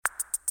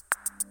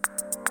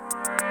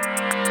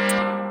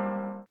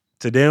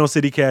Today on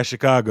CityCast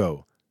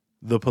Chicago,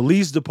 the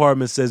police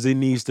department says it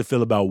needs to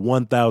fill about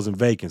 1,000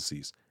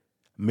 vacancies.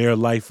 Mayor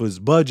Lightfoot's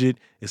budget,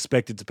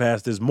 expected to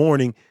pass this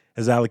morning,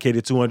 has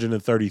allocated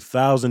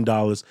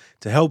 $230,000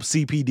 to help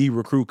CPD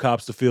recruit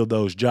cops to fill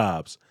those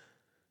jobs.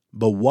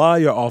 But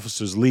why are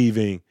officers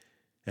leaving,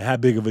 and how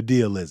big of a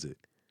deal is it?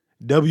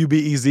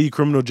 WBEZ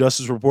criminal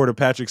justice reporter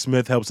Patrick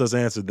Smith helps us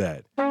answer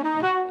that.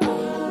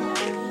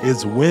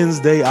 It's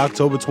Wednesday,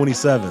 October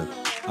 27th.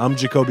 I'm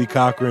Jacoby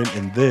Cochran,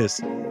 and this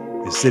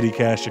is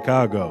CityCast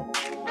Chicago.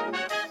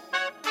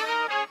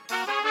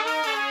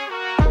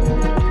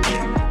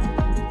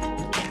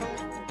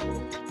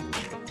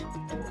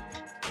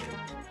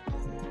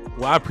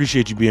 Well, I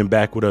appreciate you being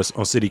back with us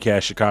on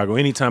CityCast Chicago.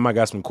 Anytime I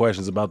got some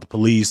questions about the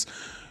police,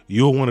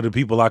 you're one of the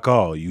people I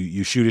call.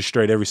 You shoot it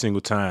straight every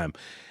single time.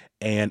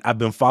 And I've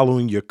been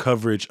following your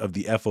coverage of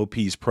the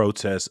FOP's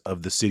protests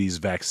of the city's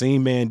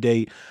vaccine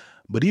mandate.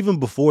 But even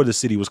before the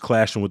city was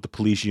clashing with the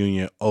police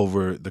union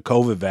over the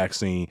COVID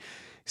vaccine,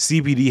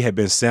 CPD had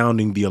been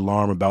sounding the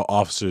alarm about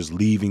officers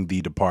leaving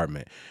the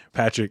department.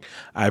 Patrick,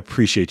 I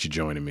appreciate you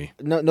joining me.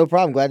 No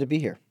problem. Glad to be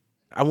here.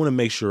 I want to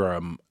make sure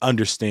I'm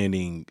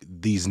understanding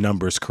these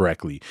numbers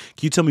correctly.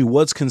 Can you tell me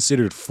what's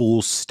considered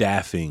full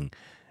staffing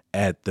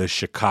at the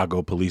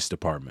Chicago Police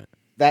Department?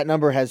 That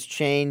number has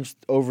changed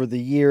over the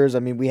years. I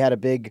mean, we had a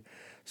big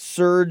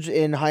surge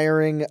in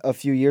hiring a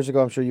few years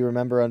ago. I'm sure you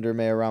remember under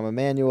Mayor Rahm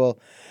Emanuel.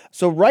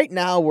 So right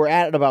now we're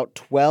at about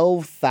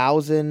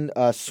 12,000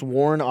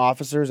 sworn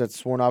officers. That's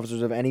sworn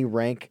officers of any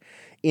rank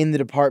in the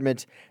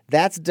department.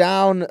 That's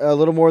down a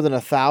little more than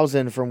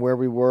 1,000 from where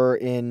we were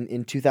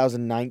in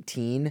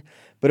 2019.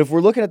 But if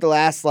we're looking at the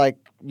last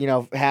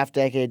half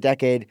decade,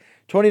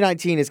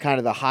 2019 is kind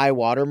of the high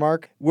water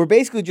mark. We're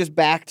basically just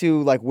back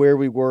to where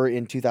we were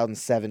in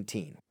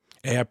 2017.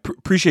 Hey, I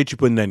appreciate you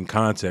putting that in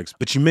context,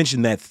 but you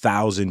mentioned that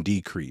 1,000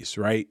 decrease,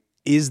 right?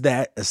 Is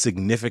that a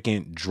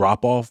significant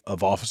drop-off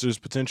of officers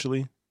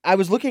potentially? I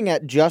was looking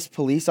at just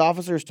police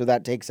officers, so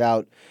that takes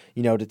out,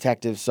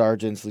 detectives,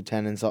 sergeants,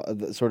 lieutenants,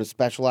 sort of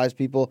specialized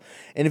people.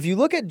 And if you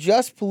look at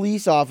just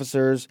police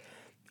officers,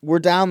 we're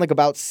down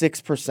about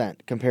 6%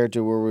 compared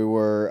to where we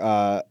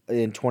were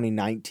in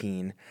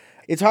 2019.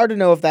 It's hard to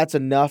know if that's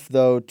enough,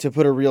 though, to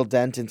put a real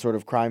dent in sort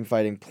of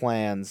crime-fighting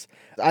plans.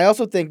 I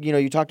also think,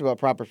 you talked about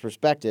proper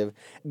perspective.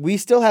 We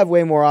still have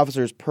way more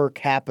officers per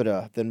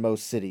capita than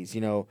most cities.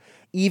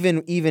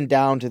 Even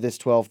down to this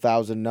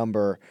 12,000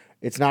 number,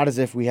 it's not as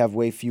if we have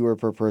way fewer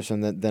per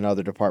person than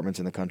other departments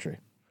in the country.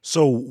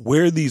 So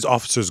where are these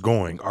officers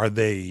going? Are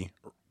they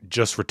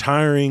just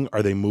retiring?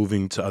 Are they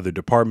moving to other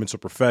departments or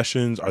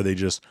professions? Are they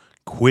just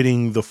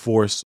quitting the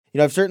force?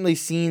 I've certainly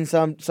seen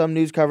some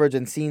news coverage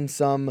and seen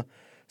some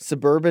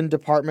suburban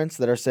departments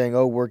that are saying,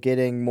 we're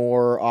getting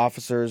more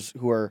officers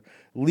who are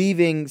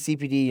leaving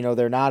CPD.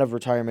 They're not of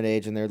retirement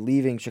age and they're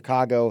leaving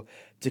Chicago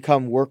to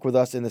come work with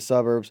us in the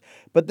suburbs.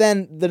 But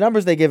then the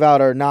numbers they give out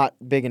are not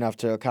big enough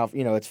to account.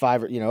 It's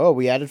 5,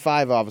 we added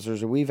 5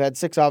 officers or we've had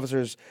 6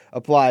 officers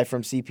apply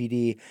from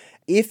CPD.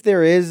 If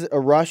there is a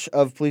rush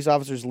of police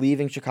officers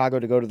leaving Chicago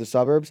to go to the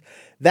suburbs,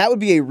 that would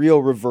be a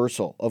real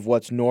reversal of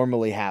what's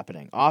normally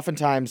happening.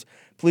 Oftentimes,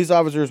 police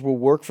officers will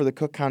work for the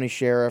Cook County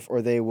Sheriff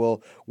or they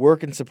will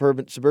work in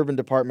suburban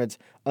departments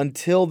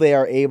until they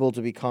are able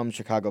to become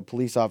Chicago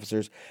police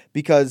officers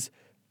because,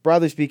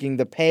 broadly speaking,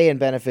 the pay and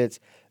benefits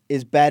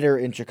is better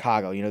in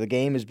Chicago. The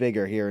game is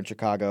bigger here in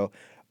Chicago.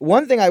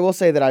 One thing I will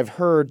say that I've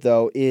heard,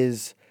 though,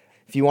 is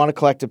if you want to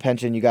collect a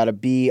pension, you got to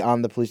be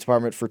on the police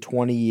department for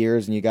 20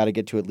 years and you got to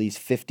get to at least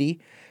 50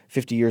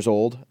 years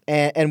old.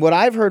 And what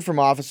I've heard from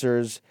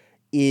officers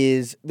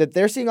is that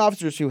they're seeing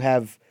officers who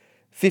have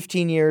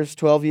 15 years,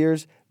 12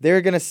 years,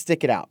 they're going to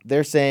stick it out.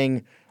 They're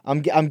saying,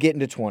 I'm getting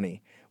to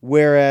 20.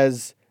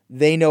 Whereas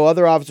they know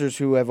other officers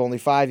who have only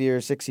 5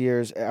 years, 6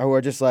 years, who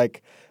are just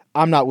like,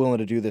 I'm not willing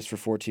to do this for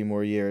 14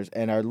 more years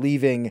and are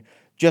leaving,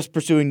 just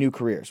pursuing new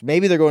careers.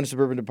 Maybe they're going to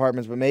suburban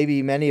departments, but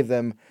maybe many of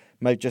them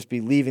might just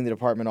be leaving the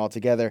department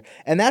altogether.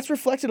 And that's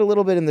reflected a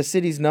little bit in the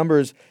city's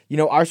numbers.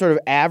 Our sort of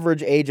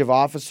average age of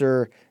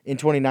officer in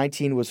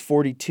 2019 was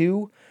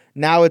 42.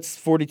 Now it's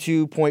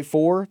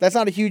 42.4. That's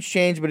not a huge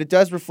change, but it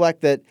does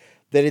reflect that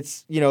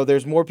it's,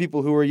 there's more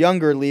people who are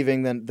younger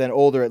leaving than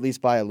older, at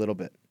least by a little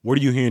bit. What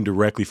are you hearing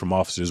directly from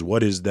officers?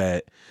 What is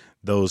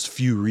those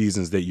few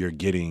reasons that you're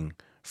getting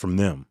from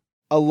them?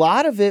 A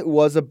lot of it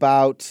was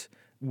about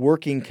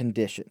working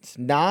conditions,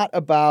 not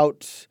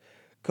about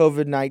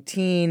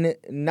COVID-19,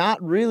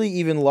 not really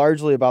even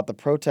largely about the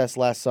protests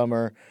last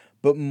summer,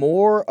 but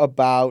more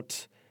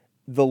about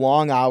the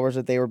long hours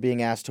that they were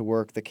being asked to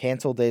work, the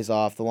canceled days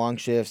off, the long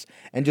shifts,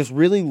 and just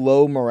really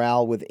low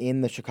morale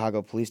within the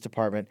Chicago Police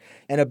Department.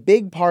 And a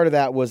big part of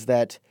that was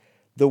that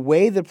the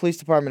way the police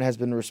department has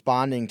been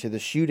responding to the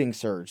shooting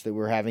surge that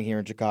we're having here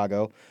in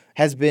Chicago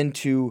has been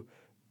to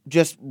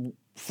just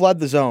flood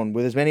the zone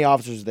with as many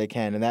officers as they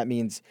can. And that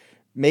means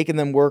making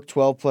them work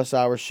 12-plus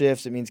hour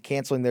shifts. It means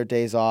canceling their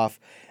days off.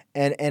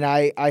 And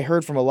I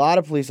heard from a lot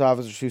of police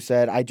officers who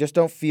said, I just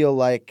don't feel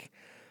like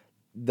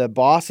the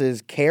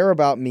bosses care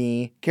about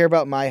me, care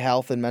about my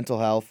health and mental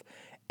health,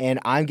 and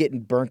I'm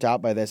getting burnt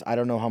out by this. I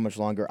don't know how much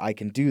longer I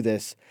can do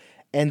this.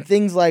 And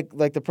things like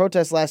the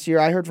protests last year,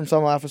 I heard from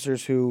some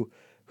officers who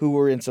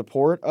were in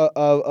support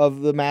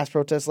of the mass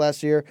protests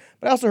last year,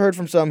 but I also heard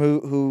from some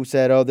who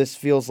said, oh, this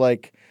feels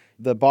like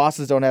the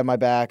bosses don't have my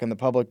back and the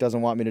public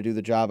doesn't want me to do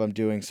the job I'm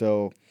doing,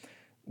 so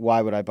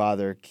why would I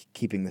bother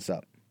keeping this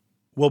up?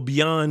 Well,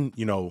 beyond,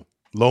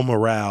 low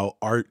morale,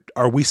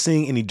 are we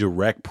seeing any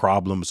direct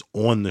problems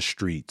on the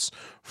streets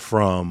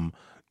from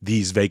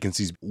these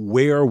vacancies?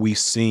 Where are we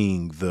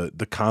seeing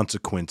the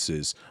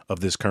consequences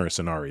of this current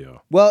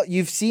scenario? Well,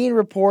 you've seen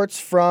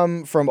reports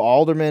from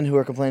aldermen who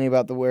are complaining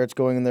about where it's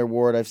going in their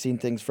ward. I've seen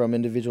things from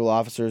individual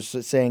officers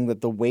saying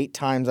that the wait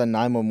times on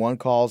 911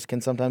 calls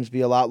can sometimes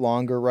be a lot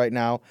longer right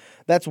now.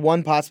 That's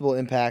one possible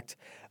impact.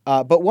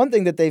 But one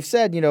thing that they've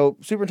said,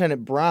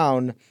 Superintendent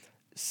Brown,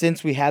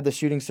 since we had the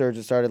shooting surge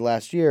that started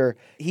last year,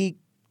 he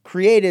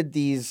created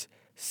these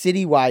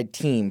citywide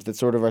teams that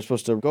sort of are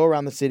supposed to go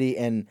around the city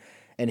and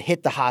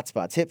hit the hot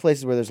spots, hit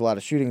places where there's a lot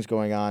of shootings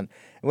going on.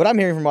 And what I'm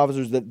hearing from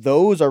officers is that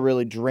those are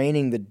really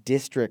draining the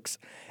districts.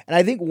 And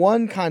I think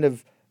one kind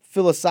of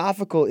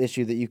philosophical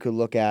issue that you could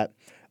look at,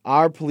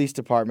 our police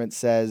department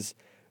says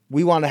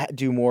we want to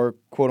do more,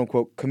 quote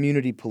unquote,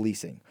 community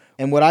policing.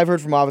 And what I've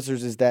heard from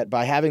officers is that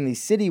by having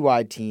these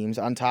citywide teams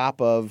on top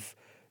of,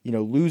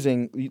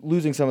 losing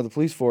some of the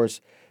police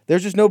force,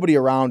 there's just nobody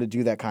around to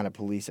do that kind of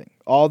policing.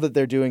 All that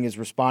they're doing is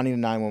responding to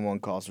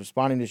 911 calls,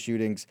 responding to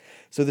shootings.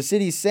 So the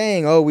city's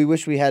saying, oh, we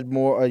wish we had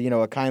more,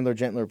 a kinder,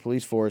 gentler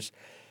police force,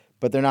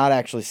 but they're not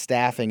actually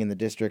staffing in the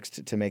districts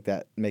to make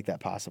that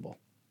possible.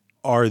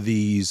 Are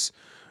these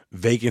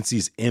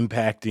vacancies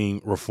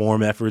impacting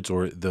reform efforts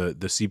or the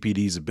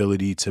CPD's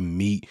ability to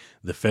meet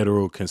the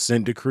federal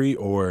consent decree,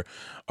 or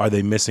are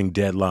they missing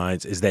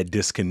deadlines? Is that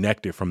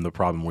disconnected from the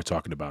problem we're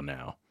talking about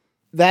now?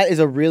 That is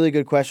a really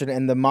good question,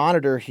 and the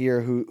monitor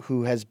here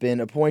who has been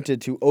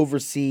appointed to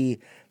oversee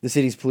the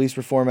city's police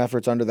reform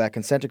efforts under that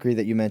consent decree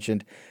that you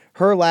mentioned,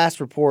 her last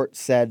report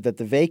said that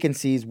the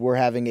vacancies were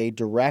having a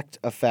direct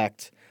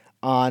effect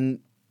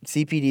on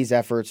CPD's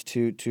efforts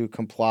to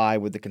comply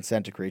with the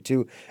consent decree,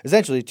 to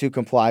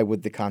comply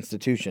with the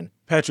Constitution.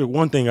 Patrick,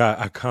 one thing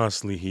I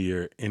constantly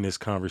hear in this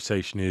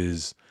conversation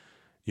is,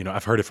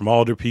 I've heard it from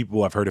older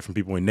people. I've heard it from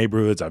people in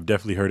neighborhoods. I've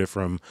definitely heard it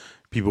from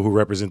people who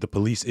represent the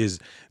police, is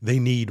they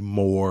need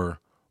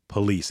more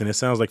police. And it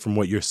sounds like from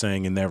what you're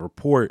saying in that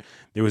report,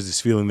 there was this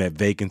feeling that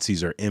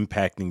vacancies are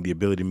impacting the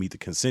ability to meet the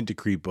consent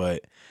decree.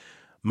 But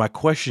my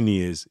question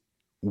is,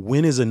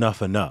 when is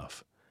enough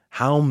enough?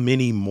 How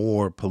many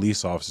more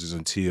police officers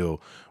until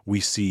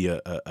we see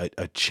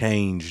a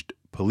changed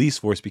police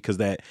force? Because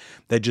that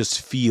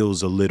just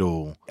feels a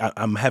little,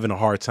 I'm having a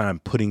hard time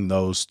putting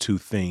those two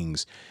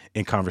things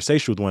in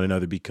conversation with one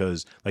another,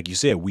 because like you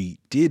said, we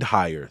did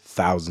hire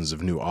thousands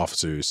of new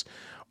officers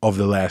over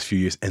the last few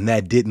years, and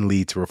that didn't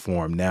lead to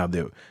reform. Now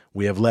that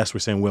we have less,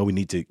 we're saying, well, we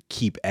need to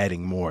keep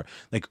adding more.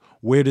 Like,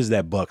 where does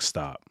that buck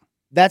stop?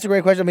 That's a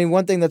great question. I mean,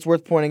 one thing that's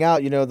worth pointing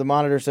out, the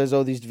monitor says,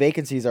 oh, these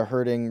vacancies are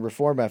hurting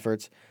reform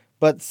efforts,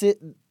 but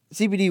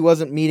CPD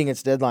wasn't meeting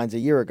its deadlines a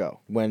year ago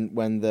when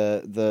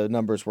the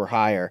numbers were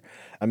higher.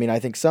 I mean, I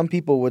think some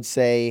people would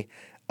say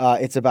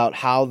it's about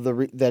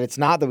that it's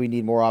not that we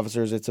need more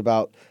officers. It's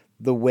about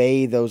the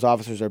way those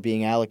officers are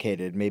being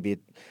allocated. Maybe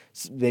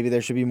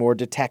there should be more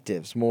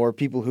detectives, more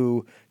people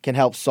who can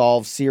help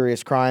solve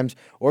serious crimes,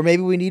 or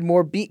maybe we need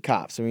more beat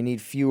cops and we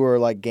need fewer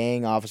like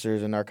gang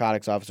officers and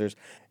narcotics officers.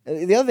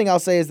 The other thing I'll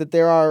say is that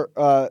there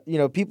are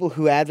people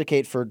who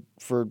advocate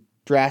for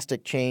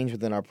drastic change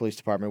within our police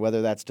department,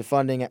 whether that's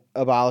defunding,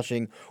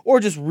 abolishing, or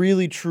just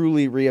really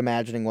truly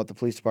reimagining what the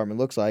police department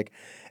looks like.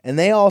 And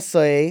they all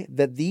say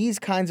that these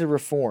kinds of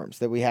reforms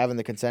that we have in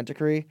the consent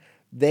decree,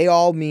 they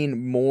all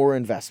mean more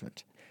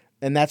investment.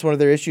 And that's one of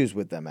their issues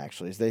with them,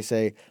 actually, is they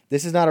say,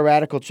 this is not a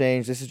radical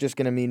change. This is just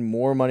going to mean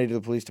more money to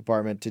the police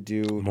department to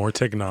do more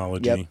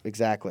technology. Yep,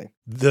 exactly.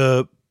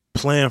 The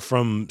plan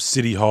from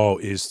City Hall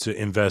is to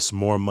invest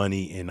more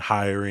money in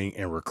hiring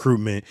and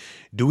recruitment.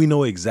 Do we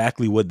know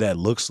exactly what that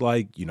looks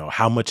like?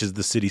 How much is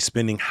the city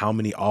spending? How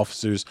many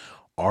officers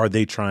are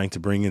they trying to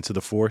bring into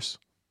the force?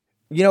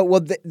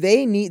 Well,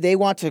 they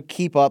want to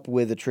keep up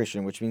with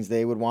attrition, which means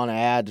they would want to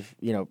add,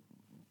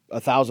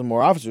 1,000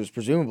 more officers,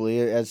 presumably,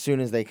 as soon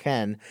as they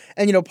can.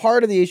 And,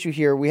 part of the issue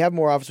here, we have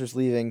more officers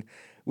leaving.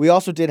 We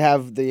also did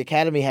have the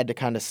academy had to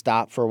kind of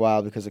stop for a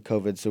while because of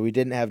COVID, so we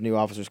didn't have new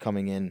officers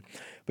coming in.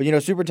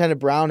 But, Superintendent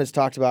Brown has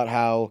talked about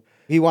how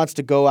he wants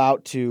to go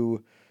out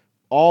to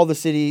all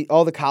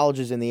the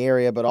colleges in the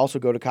area, but also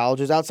go to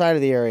colleges outside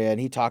of the area. And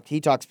he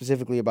talked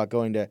specifically about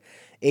going to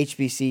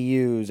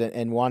HBCUs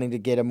and wanting to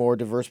get a more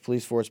diverse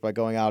police force by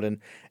going out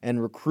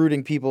and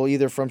recruiting people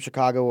either from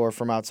Chicago or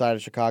from outside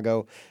of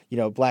Chicago,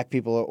 Black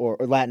people or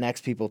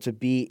Latinx people to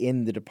be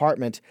in the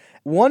department.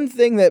 One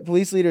thing that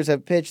police leaders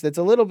have pitched that's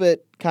a little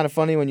bit kind of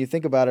funny when you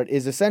think about it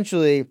is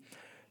essentially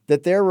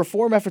that their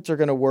reform efforts are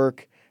going to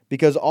work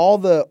because all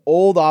the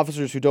old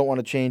officers who don't want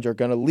to change are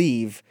going to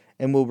leave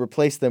and we'll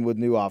replace them with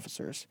new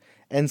officers.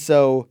 And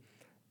so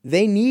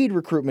they need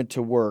recruitment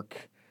to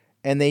work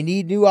And they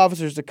need new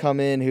officers to come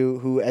in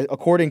who,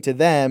 according to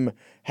them,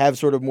 have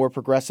sort of more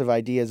progressive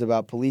ideas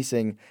about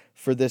policing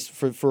for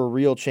a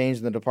real change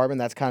in the department.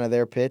 That's kind of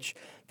their pitch.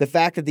 The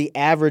fact that the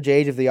average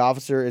age of the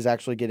officer is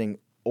actually getting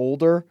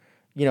older,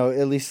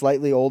 at least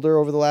slightly older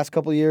over the last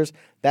couple of years,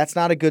 that's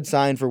not a good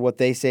sign for what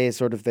they say is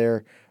sort of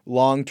their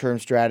long-term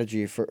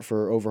strategy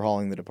for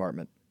overhauling the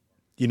department.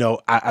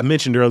 I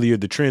mentioned earlier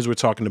the trends we're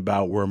talking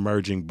about were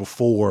emerging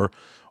before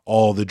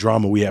all the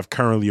drama we have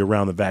currently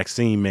around the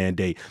vaccine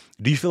mandate.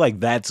 Do you feel like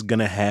that's going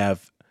to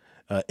have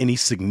any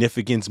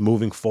significance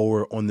moving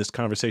forward on this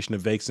conversation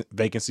of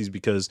vacancies?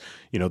 Because,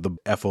 the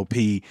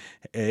FOP,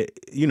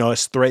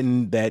 it's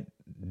threatened that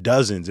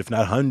dozens, if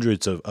not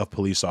hundreds of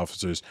police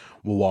officers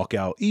will walk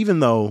out, even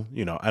though,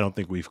 I don't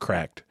think we've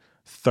cracked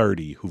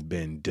 30 who've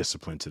been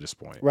disciplined to this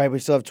point. Right. We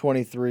still have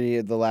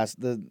 23, the last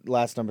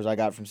numbers I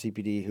got from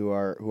CPD who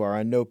are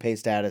on no pay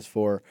status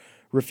for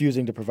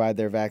refusing to provide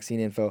their vaccine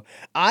info.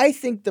 I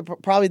think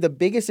probably the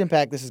biggest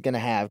impact this is going to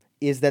have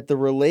is that the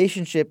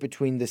relationship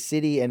between the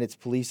city and its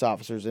police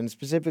officers, and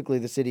specifically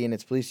the city and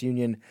its police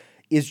union,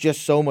 is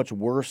just so much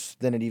worse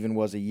than it even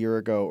was a year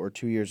ago or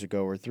 2 years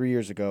ago or 3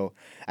 years ago.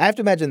 I have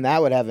to imagine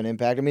that would have an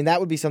impact. I mean, that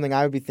would be something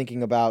I would be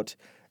thinking about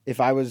if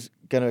I was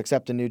going to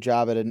accept a new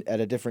job at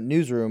a different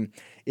newsroom.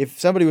 If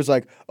somebody was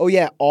like, oh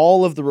yeah,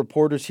 all of the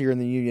reporters here in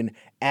the union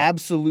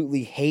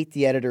absolutely hate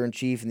the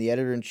editor-in-chief and the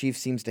editor-in-chief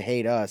seems to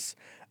hate us,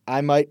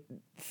 I might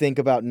think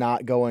about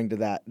not going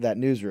to that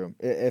newsroom,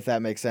 if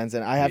that makes sense.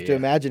 And I have to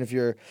imagine if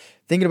you're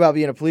thinking about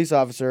being a police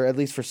officer, at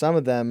least for some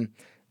of them,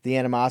 the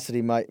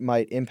animosity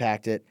might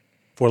impact it.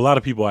 For a lot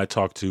of people I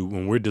talk to,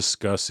 when we're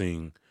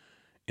discussing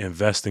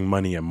investing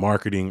money in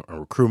marketing or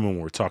recruitment,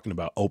 when we're talking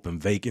about open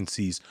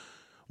vacancies,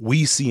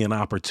 we see an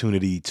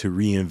opportunity to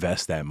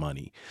reinvest that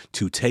money,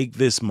 to take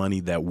this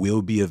money that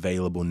will be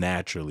available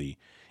naturally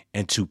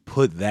and to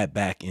put that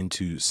back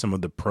into some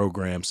of the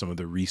programs, some of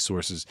the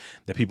resources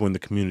that people in the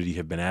community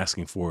have been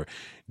asking for.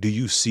 Do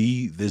you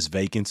see this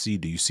vacancy?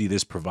 Do you see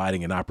this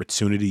providing an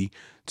opportunity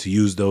to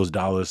use those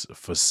dollars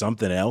for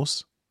something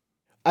else?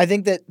 I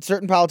think that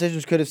certain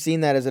politicians could have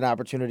seen that as an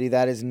opportunity.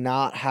 That is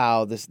not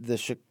how the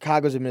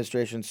Chicago's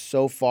administration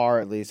so far,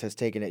 at least, has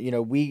taken it.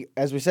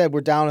 As we said,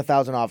 we're down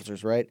 1,000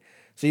 officers, right?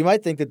 So you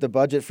might think that the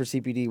budget for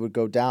CPD would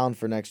go down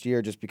for next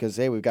year just because,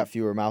 hey, we've got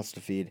fewer mouths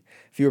to feed,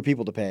 fewer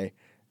people to pay.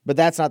 But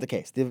that's not the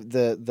case.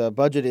 The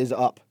budget is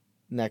up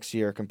next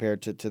year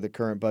compared to the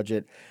current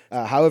budget.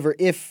 However,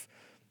 if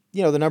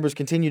the numbers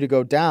continue to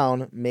go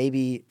down,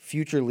 maybe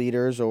future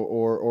leaders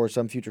or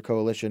some future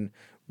coalition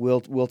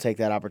will take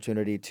that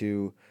opportunity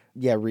to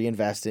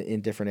reinvest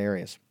in different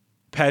areas.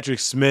 Patrick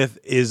Smith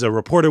is a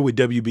reporter with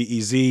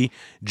WBEZ,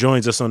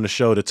 joins us on the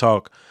show to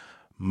talk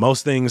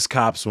most things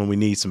cops when we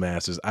need some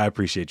answers. I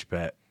appreciate you,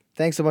 Pat.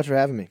 Thanks so much for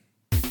having me.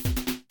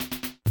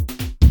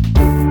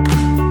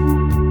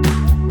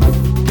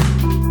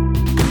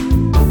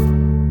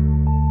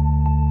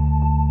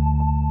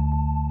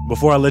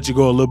 Before I let you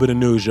go, a little bit of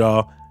news,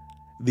 y'all.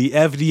 The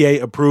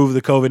FDA approved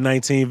the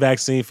COVID-19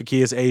 vaccine for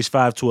kids aged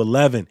 5 to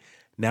 11.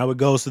 Now it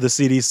goes to the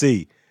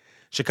CDC.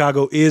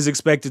 Chicago is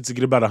expected to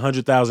get about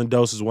 100,000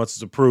 doses once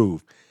it's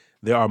approved.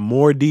 There are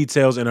more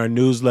details in our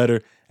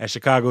newsletter at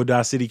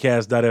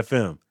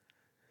chicago.citycast.fm.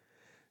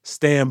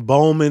 Stan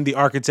Bowman, the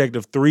architect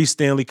of 3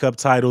 Stanley Cup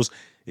titles,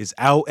 is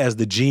out as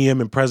the GM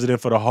and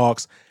president for the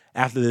Hawks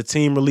after the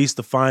team released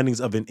the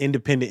findings of an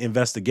independent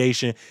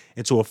investigation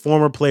into a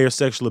former player's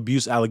sexual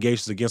abuse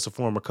allegations against a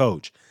former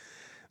coach.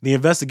 The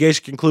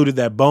investigation concluded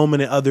that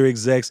Bowman and other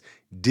execs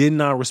did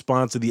not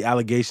respond to the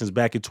allegations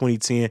back in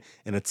 2010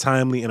 in a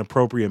timely and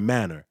appropriate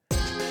manner.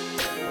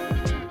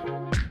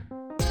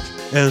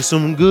 And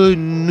some good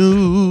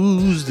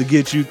news to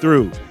get you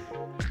through.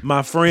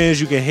 My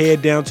friends, you can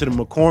head down to the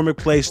McCormick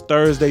Place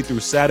Thursday through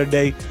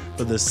Saturday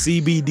for the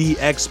CBD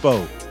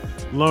Expo.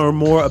 Learn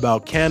more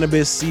about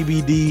cannabis,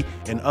 CBD,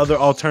 and other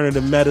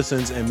alternative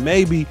medicines, and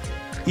maybe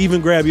even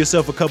grab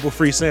yourself a couple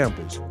free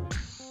samples.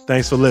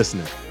 Thanks for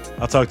listening.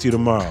 I'll talk to you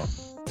tomorrow.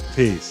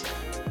 Peace.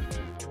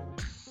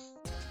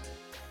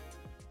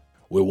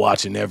 We're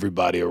watching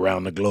everybody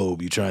around the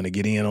globe. You trying to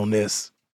get in on this?